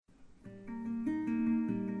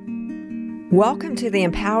Welcome to the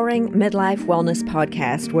Empowering Midlife Wellness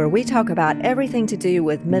Podcast, where we talk about everything to do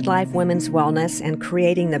with midlife women's wellness and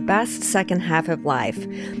creating the best second half of life.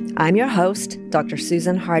 I'm your host, Dr.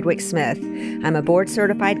 Susan Hardwick Smith. I'm a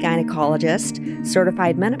board-certified gynecologist,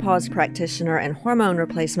 certified menopause practitioner, and hormone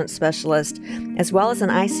replacement specialist, as well as an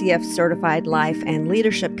ICF-certified life and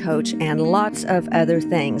leadership coach, and lots of other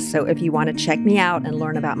things. So if you want to check me out and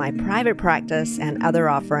learn about my private practice and other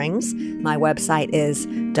offerings, my website is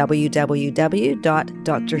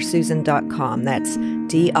www.drsusan.com. That's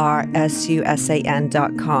drsusan.com.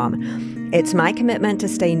 It's my commitment to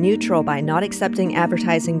stay neutral by not accepting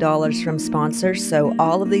advertising dollars from sponsors, so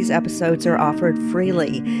all of these episodes are offered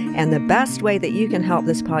freely. And the best way that you can help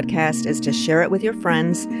this podcast is to share it with your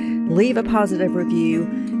friends, leave a positive review,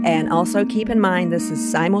 and also keep in mind this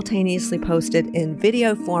is simultaneously posted in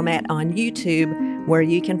video format on YouTube, where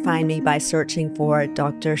you can find me by searching for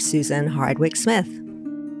Dr. Susan Hardwick Smith.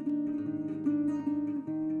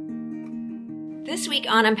 This week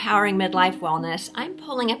on Empowering Midlife Wellness, I'm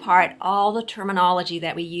pulling apart all the terminology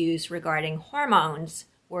that we use regarding hormones.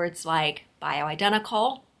 Words like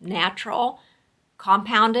bioidentical, natural,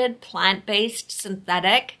 compounded, plant-based,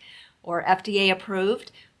 synthetic, or FDA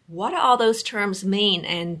approved. What do all those terms mean,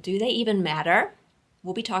 and do they even matter?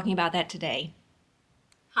 We'll be talking about that today.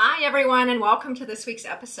 Hi everyone, and welcome to this week's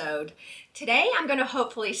episode. Today I'm going to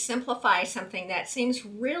hopefully simplify something that seems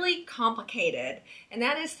really complicated, and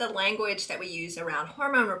that is the language that we use around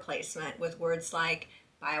hormone replacement with words like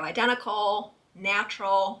bioidentical,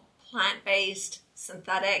 natural, plant-based,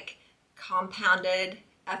 synthetic, compounded,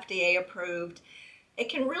 FDA approved. It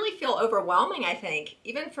can really feel overwhelming, I think,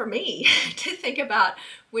 even for me, to think about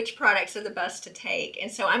which products are the best to take. And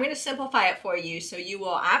so I'm going to simplify it for you so you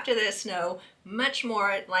will, after this, know much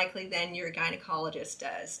more likely than your gynecologist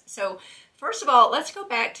does. So first of all, let's go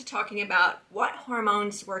back to talking about what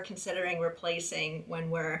hormones we're considering replacing when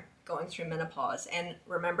we're going through menopause. And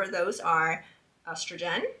remember, those are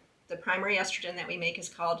estrogen. The primary estrogen that we make is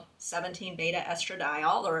called 17-beta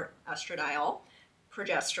estradiol or estradiol,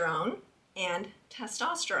 progesterone, and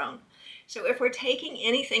testosterone. So if we're taking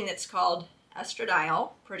anything that's called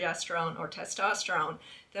estradiol, progesterone, or testosterone,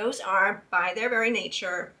 those are, by their very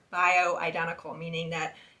nature, bioidentical, meaning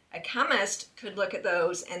that a chemist could look at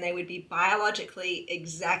those and they would be biologically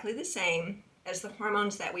exactly the same as the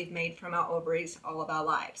hormones that we've made from our ovaries all of our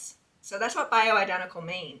lives. So that's what bioidentical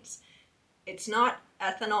means. It's not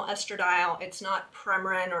ethinyl estradiol, it's not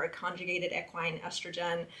Premarin or a conjugated equine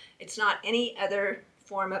estrogen, it's not any other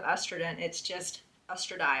form of estrogen, it's just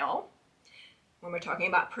estradiol. When we're talking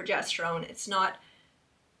about progesterone, it's not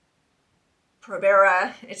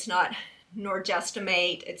Provera, it's not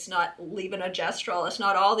norgestimate, it's not levonorgestrel, it's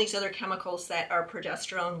not all these other chemicals that are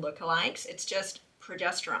progesterone lookalikes, it's just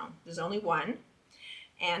progesterone. There's only one.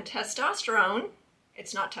 And testosterone,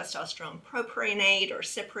 it's not testosterone propionate or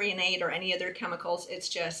cypionate or any other chemicals, it's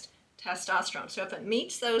just testosterone. So if it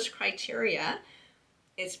meets those criteria,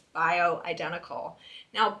 it's bioidentical.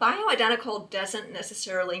 Now, bioidentical doesn't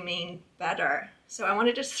necessarily mean better, so I want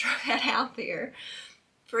to just throw that out there.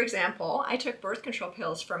 For example, I took birth control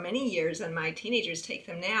pills for many years, and my teenagers take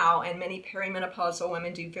them now, and many perimenopausal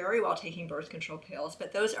women do very well taking birth control pills,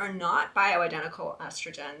 but those are not bioidentical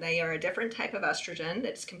estrogen. They are a different type of estrogen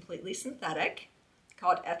that's completely synthetic,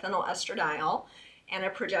 called ethinyl estradiol, and a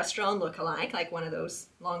progesterone lookalike, like one of those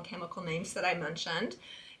long chemical names that I mentioned.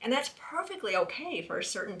 And that's perfectly okay for a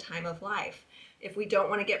certain time of life. If we don't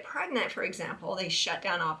want to get pregnant, for example, they shut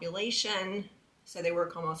down ovulation, so they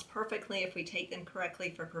work almost perfectly if we take them correctly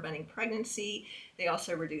for preventing pregnancy. They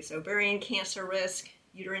also reduce ovarian cancer risk,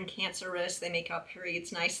 uterine cancer risk. They make our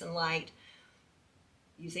periods nice and light.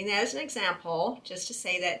 Using that as an example, just to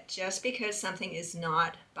say that just because something is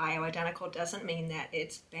not bioidentical doesn't mean that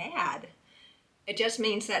it's bad. It just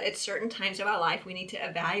means that at certain times of our life, we need to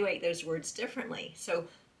evaluate those words differently. So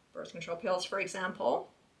birth control pills, for example,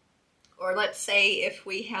 or let's say if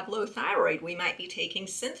we have low thyroid, we might be taking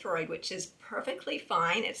Synthroid, which is perfectly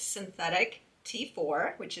fine. It's synthetic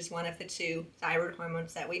T4, which is one of the two thyroid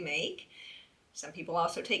hormones that we make. Some people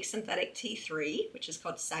also take synthetic T3, which is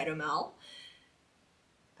called Cytomel.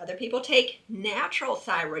 Other people take natural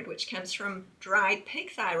thyroid, which comes from dried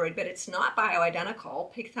pig thyroid, but it's not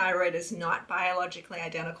bioidentical. Pig thyroid is not biologically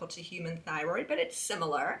identical to human thyroid, but it's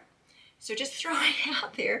similar. So just throwing it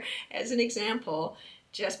out there as an example,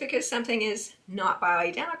 just because something is not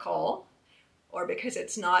bioidentical or because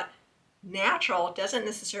it's not natural doesn't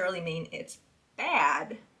necessarily mean it's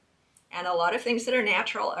bad. And a lot of things that are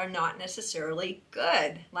natural are not necessarily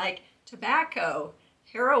good, like tobacco,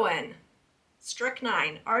 heroin,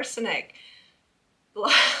 strychnine, arsenic,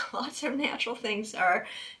 a lots of natural things are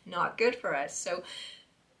not good for us. So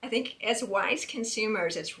I think as wise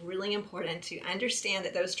consumers, it's really important to understand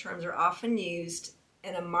that those terms are often used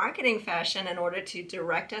in a marketing fashion in order to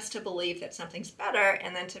direct us to believe that something's better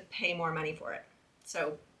and then to pay more money for it.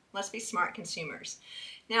 So let's be smart consumers.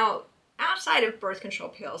 Now, outside of birth control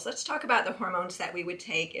pills, let's talk about the hormones that we would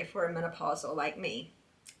take if we're menopausal like me.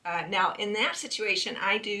 Now, in that situation,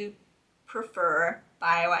 I do prefer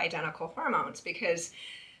bioidentical hormones because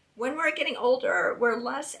when we're getting older, we're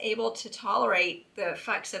less able to tolerate the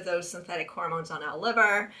effects of those synthetic hormones on our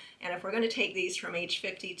liver. And if we're going to take these from age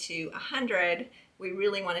 50 to 100, we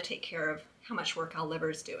really want to take care of how much work our liver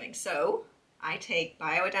is doing. So I take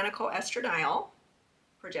bioidentical estradiol,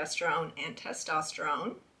 progesterone, and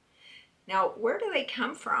testosterone. Now, where do they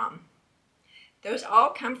come from? Those all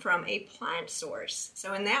come from a plant source.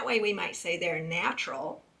 So in that way, we might say they're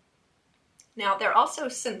natural. Now, they're also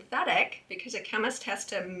synthetic because a chemist has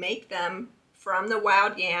to make them from the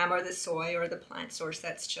wild yam or the soy or the plant source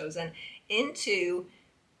that's chosen into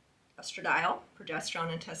estradiol,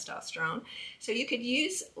 progesterone, and testosterone. So you could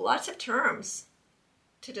use lots of terms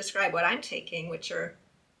to describe what I'm taking, which are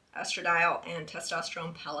estradiol and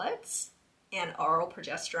testosterone pellets and oral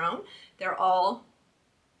progesterone. They're all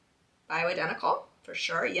bioidentical, for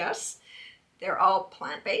sure, yes. They're all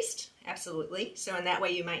plant-based, absolutely. So in that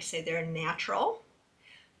way, you might say they're natural,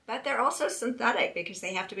 but they're also synthetic because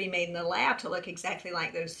they have to be made in the lab to look exactly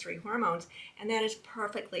like those three hormones. And that is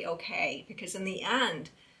perfectly okay because in the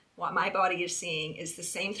end, what my body is seeing is the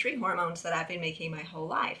same three hormones that I've been making my whole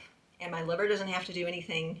life. And my liver doesn't have to do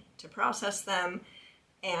anything to process them,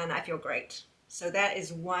 and I feel great. So that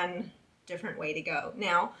is one different way to go.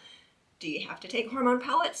 Now, do you have to take hormone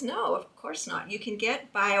pellets? No, of course not. You can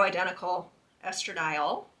get bioidentical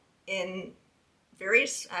estradiol in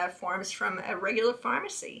various forms from a regular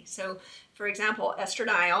pharmacy. So, for example,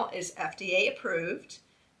 estradiol is FDA approved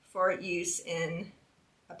for use in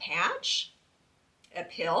a patch, a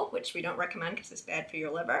pill, which we don't recommend because it's bad for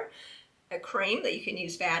your liver, a cream that you can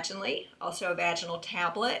use vaginally, also a vaginal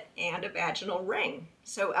tablet, and a vaginal ring.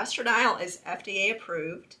 So estradiol is FDA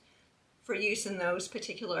approved for use in those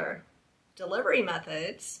particular delivery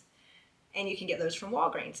methods, and you can get those from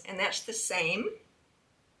Walgreens. And that's the same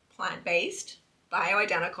plant-based,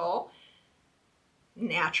 bioidentical,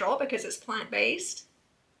 natural because it's plant-based,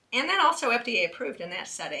 and then also FDA approved in that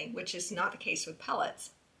setting, which is not the case with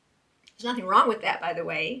pellets. There's nothing wrong with that, by the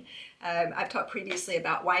way. I've talked previously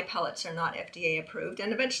about why pellets are not FDA approved,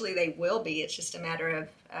 and eventually they will be. It's just a matter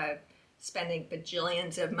of spending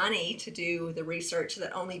bajillions of money to do the research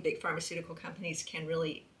that only big pharmaceutical companies can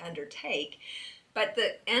really undertake. But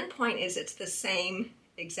the end point is it's the same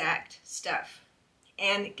exact stuff.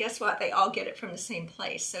 And guess what? They all get it from the same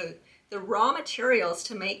place. So the raw materials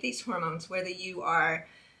to make these hormones, whether you are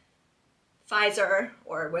Pfizer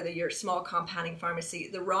or whether you're a small compounding pharmacy,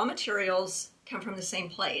 the raw materials come from the same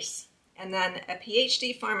place. And then a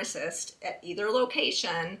PhD pharmacist at either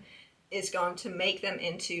location is going to make them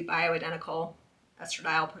into bioidentical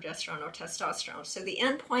estradiol, progesterone, or testosterone. So the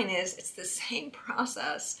end point is it's the same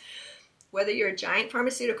process. Whether you're a giant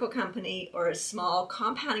pharmaceutical company or a small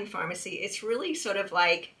compounding pharmacy, it's really sort of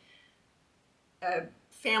like a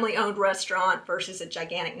family-owned restaurant versus a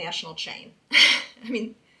gigantic national chain. I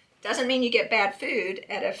mean, doesn't mean you get bad food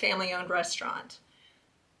at a family-owned restaurant.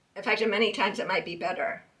 In fact, many times it might be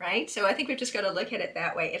better, right? So I think we've just got to look at it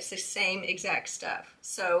that way. It's the same exact stuff.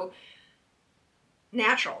 So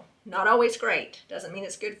natural, not always great. Doesn't mean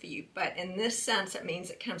it's good for you. But in this sense, it means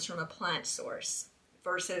it comes from a plant source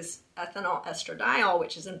versus ethinyl estradiol,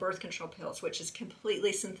 which is in birth control pills, which is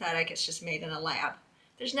completely synthetic. It's just made in a lab.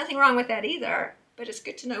 There's nothing wrong with that either, but it's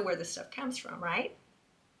good to know where this stuff comes from, right?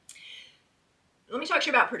 Let me talk to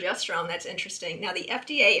you about progesterone. That's interesting. Now, the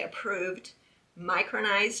FDA approved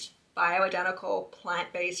micronized bioidentical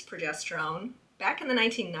plant-based progesterone back in the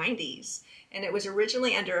 1990s, and it was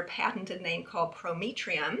originally under a patented name called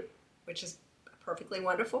Prometrium, which is a perfectly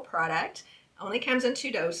wonderful product. Only comes in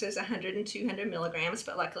 2 doses, 100 and 200 milligrams,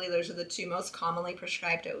 but luckily those are the 2 most commonly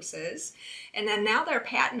prescribed doses. And then now their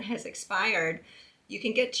patent has expired. You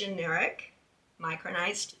can get generic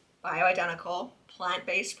micronized bioidentical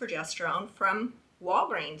plant-based progesterone from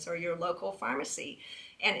Walgreens or your local pharmacy.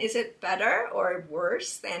 And is it better or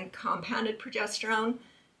worse than compounded progesterone?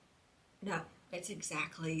 No, it's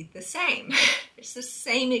exactly the same. It's the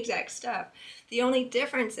same exact stuff. The only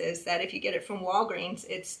difference is that if you get it from Walgreens,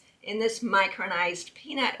 it's in this micronized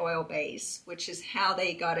peanut oil base, which is how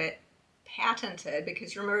they got it patented,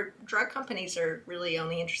 because remember, drug companies are really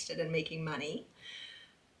only interested in making money.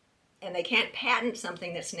 And they can't patent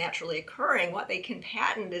something that's naturally occurring. What they can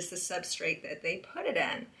patent is the substrate that they put it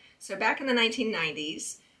in. So back in the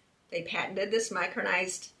 1990s, they patented this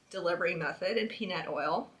micronized delivery method in peanut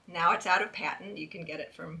oil. Now it's out of patent. You can get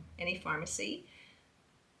it from any pharmacy.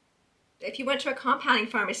 If you went to a compounding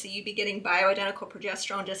pharmacy, you'd be getting bioidentical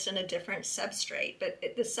progesterone just in a different substrate. But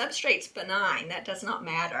the substrate's benign. That does not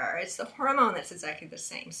matter. It's the hormone that's exactly the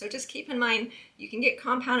same. So just keep in mind, you can get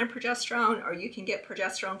compounded progesterone or you can get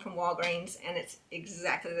progesterone from Walgreens, and it's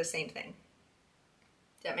exactly the same thing.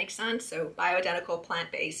 Does that make sense? So bioidentical,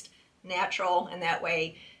 plant-based, natural, and that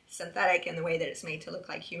way synthetic in the way that it's made to look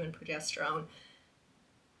like human progesterone.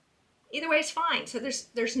 Either way is fine. So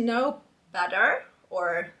there's no better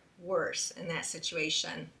or worse in that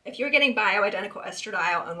situation. If you're getting bioidentical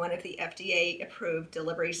estradiol on one of the FDA-approved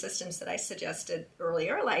delivery systems that I suggested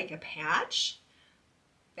earlier, like a patch,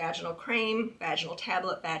 vaginal cream, vaginal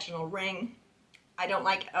tablet, vaginal ring. I don't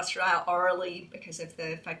like estradiol orally because of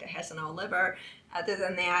the effect it has on our liver. Other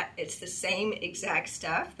than that, it's the same exact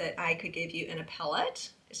stuff that I could give you in a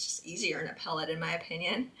pellet. It's just easier in a pellet, in my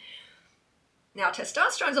opinion. Now,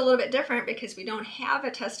 testosterone is a little bit different because we don't have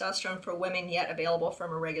a testosterone for women yet available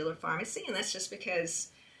from a regular pharmacy, and that's just because,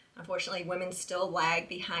 unfortunately, women still lag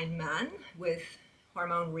behind men with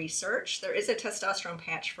hormone research. There is a testosterone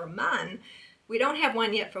patch for men. We don't have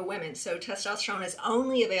one yet for women, so testosterone is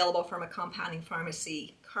only available from a compounding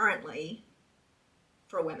pharmacy currently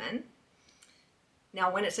for women. Now,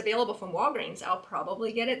 when it's available from Walgreens, I'll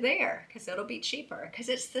probably get it there because it'll be cheaper because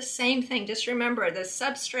it's the same thing. Just remember, the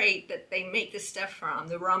substrate that they make this stuff from,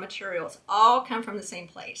 the raw materials, all come from the same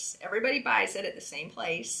place. Everybody buys it at the same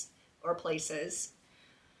place or places,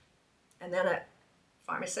 and then a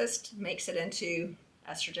pharmacist makes it into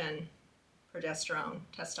estrogen, progesterone,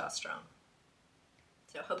 testosterone.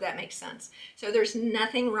 So I hope that makes sense. So there's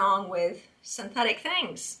nothing wrong with synthetic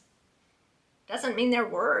things. Doesn't mean they're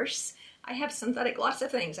worse. I have synthetic lots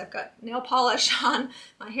of things. I've got nail polish on.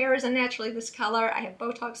 My hair isn't naturally this color. I have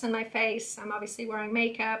Botox in my face. I'm obviously wearing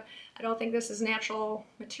makeup. I don't think this is natural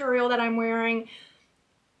material that I'm wearing.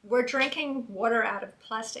 We're drinking water out of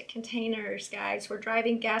plastic containers, guys. We're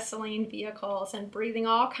driving gasoline vehicles and breathing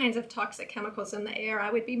all kinds of toxic chemicals in the air.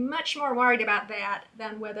 I would be much more worried about that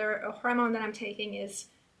than whether a hormone that I'm taking is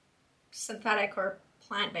synthetic or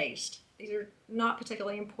plant-based. These are not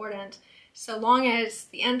particularly important, so long as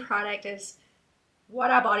the end product is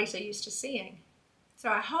what our bodies are used to seeing. So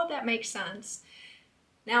I hope that makes sense.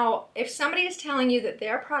 Now, if somebody is telling you that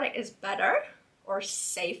their product is better or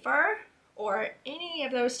safer or any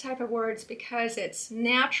of those type of words because it's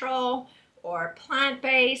natural or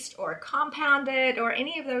plant-based or compounded or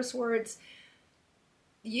any of those words,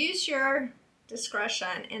 use your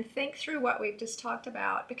discretion and think through what we've just talked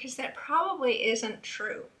about, because that probably isn't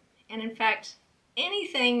true. And in fact,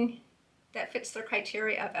 anything that fits the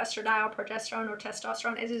criteria of estradiol, progesterone, or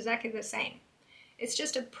testosterone is exactly the same. It's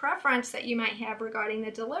just a preference that you might have regarding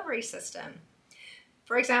the delivery system.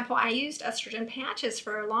 For example, I used estrogen patches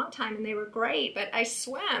for a long time and they were great, but I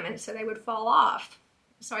swim and so they would fall off.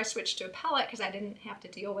 So I switched to a pellet because I didn't have to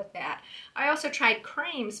deal with that. I also tried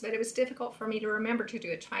creams, but it was difficult for me to remember to do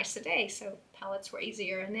it twice a day, so pellets were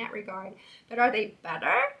easier in that regard. But are they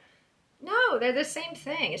better? No, they're the same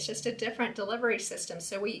thing. It's just a different delivery system.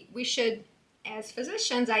 So we should, as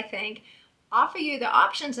physicians, I think, offer you the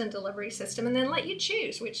options in delivery system and then let you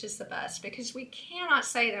choose which is the best, because we cannot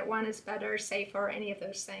say that one is better, safer, or any of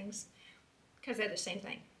those things, because they're the same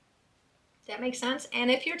thing. That makes sense?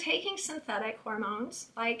 And if you're taking synthetic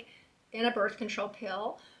hormones, like in a birth control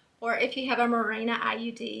pill, or if you have a Mirena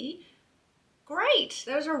IUD, great.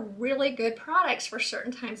 Those are really good products for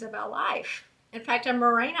certain times of our life. In fact, a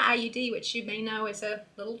Mirena IUD, which you may know is a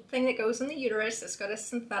little thing that goes in the uterus, it's got a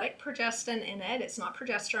synthetic progestin in it, it's not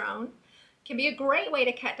progesterone, can be a great way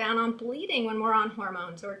to cut down on bleeding when we're on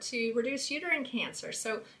hormones or to reduce uterine cancer.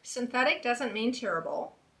 So synthetic doesn't mean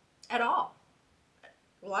terrible at all.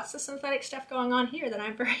 Lots of synthetic stuff going on here that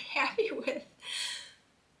I'm very happy with.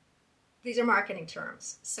 These are marketing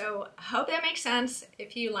terms. So I hope that makes sense.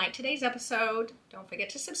 If you like today's episode, don't forget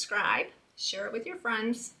to subscribe, share it with your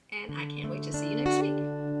friends, and I can't wait to see you next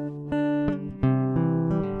week.